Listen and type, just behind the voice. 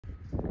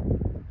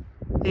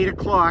8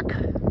 o'clock,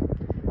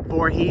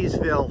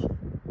 Voorheesville,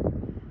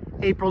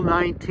 April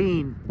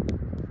 19,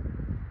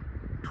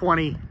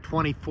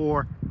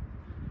 2024,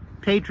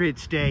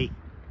 Patriots Day.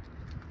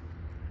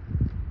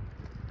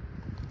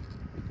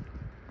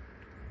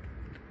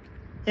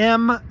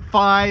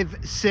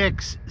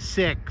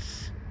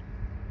 M566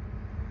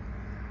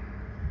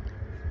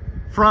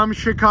 from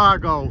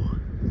Chicago.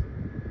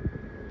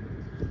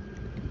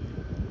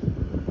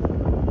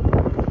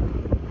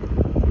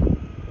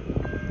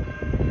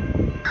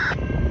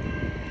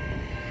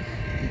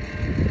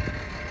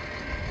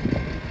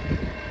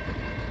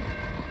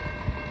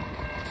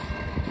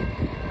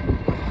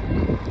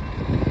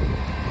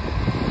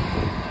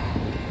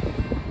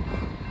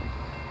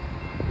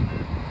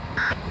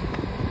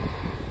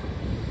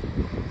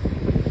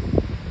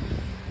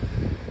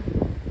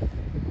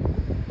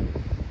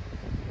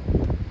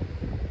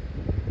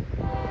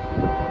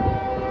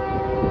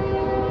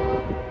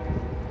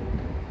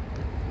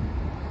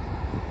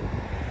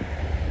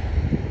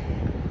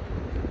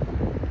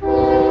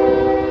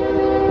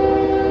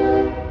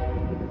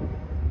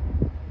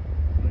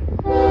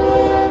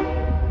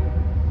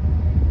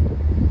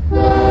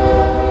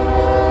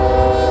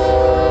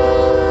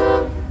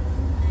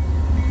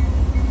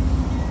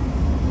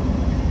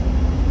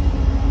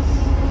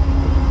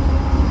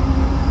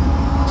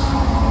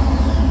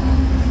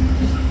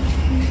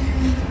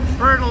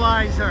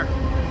 Fertilizer.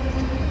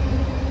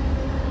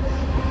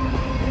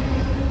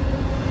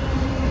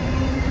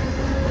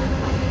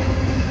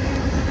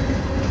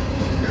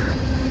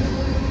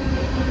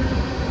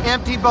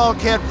 Empty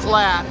bulkhead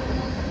flat.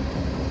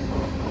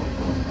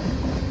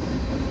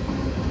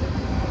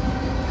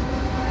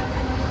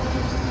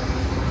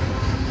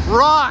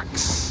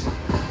 Rocks.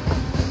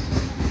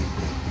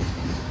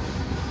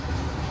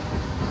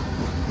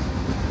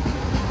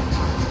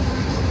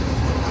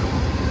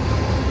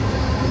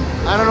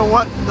 I don't know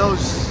what in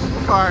those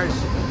cars.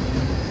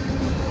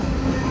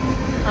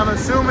 I'm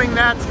assuming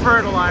that's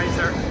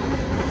fertilizer.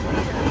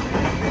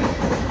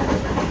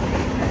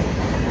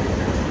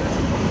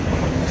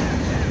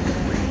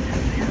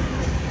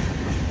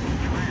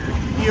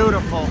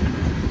 Beautiful.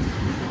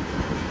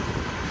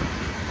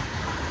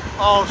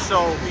 Oh,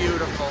 so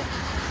beautiful.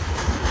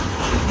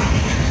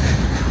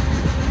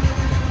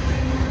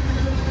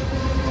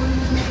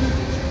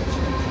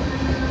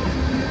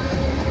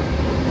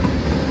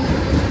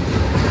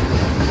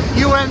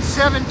 UN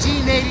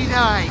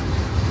 1789.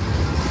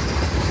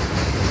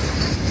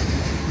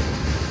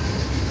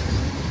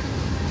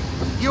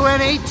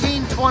 UN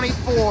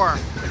 1824.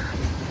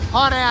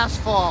 Hot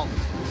asphalt.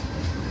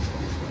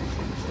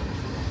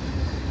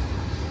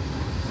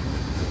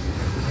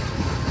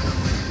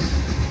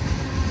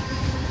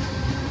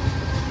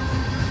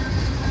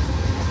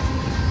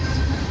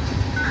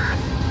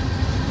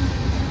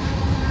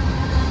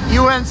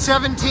 UN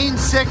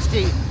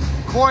 1760.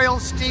 Coil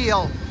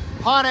steel.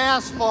 Hot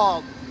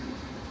asphalt.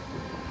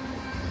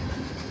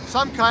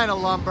 Some kind of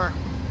lumber.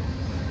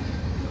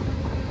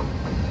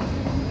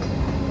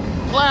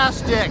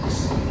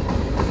 Plastics.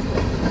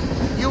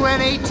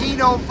 UN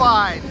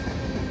 1805.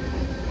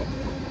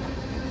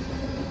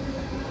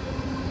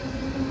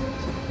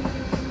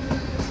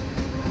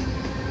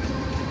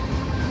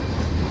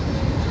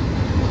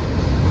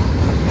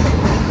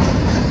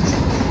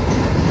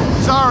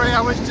 Sorry,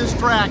 I was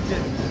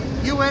distracted.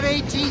 UN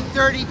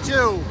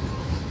 1832.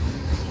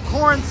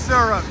 Corn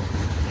syrup.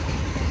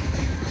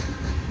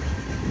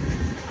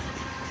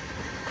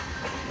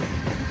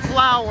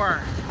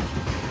 Flour,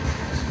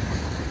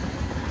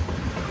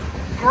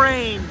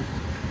 grain,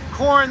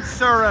 corn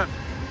syrup,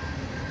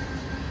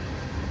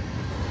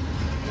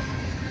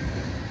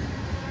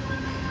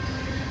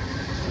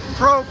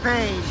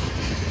 propane,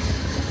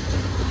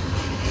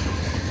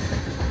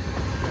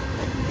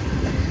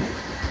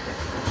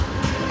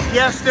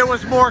 yes, there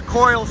was more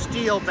coil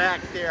steel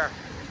back there.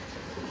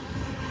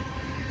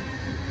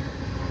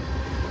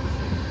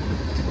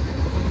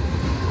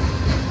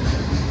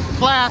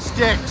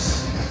 Plastics.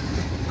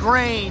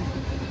 Grain,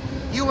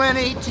 UN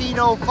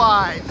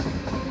 1805.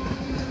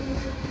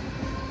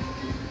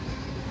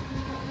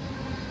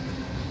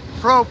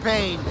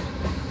 Propane.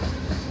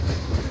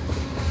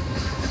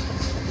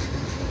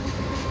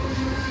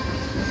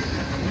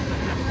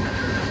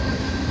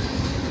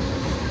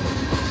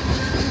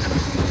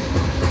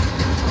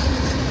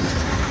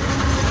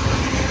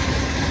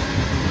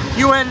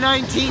 UN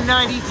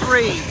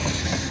 1993.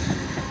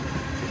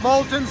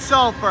 Molten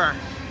sulfur.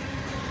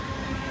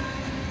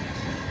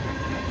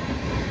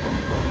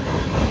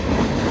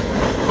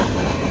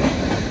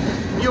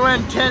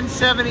 UN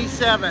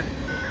 1077.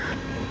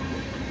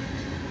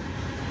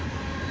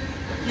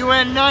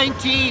 UN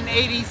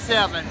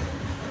 1987.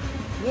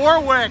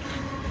 Warwick.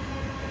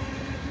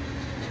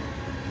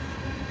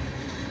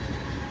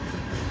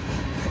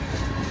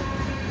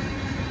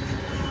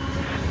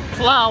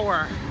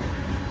 Flour.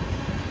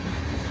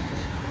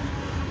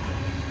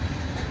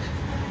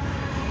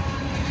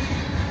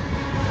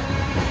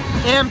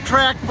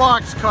 Amtrak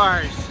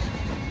boxcars.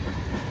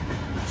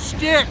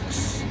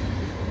 Sticks.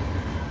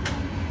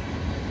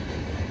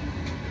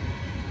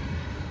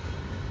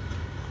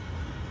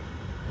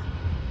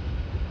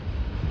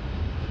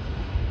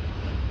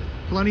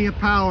 Plenty of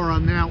power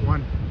on that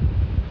one.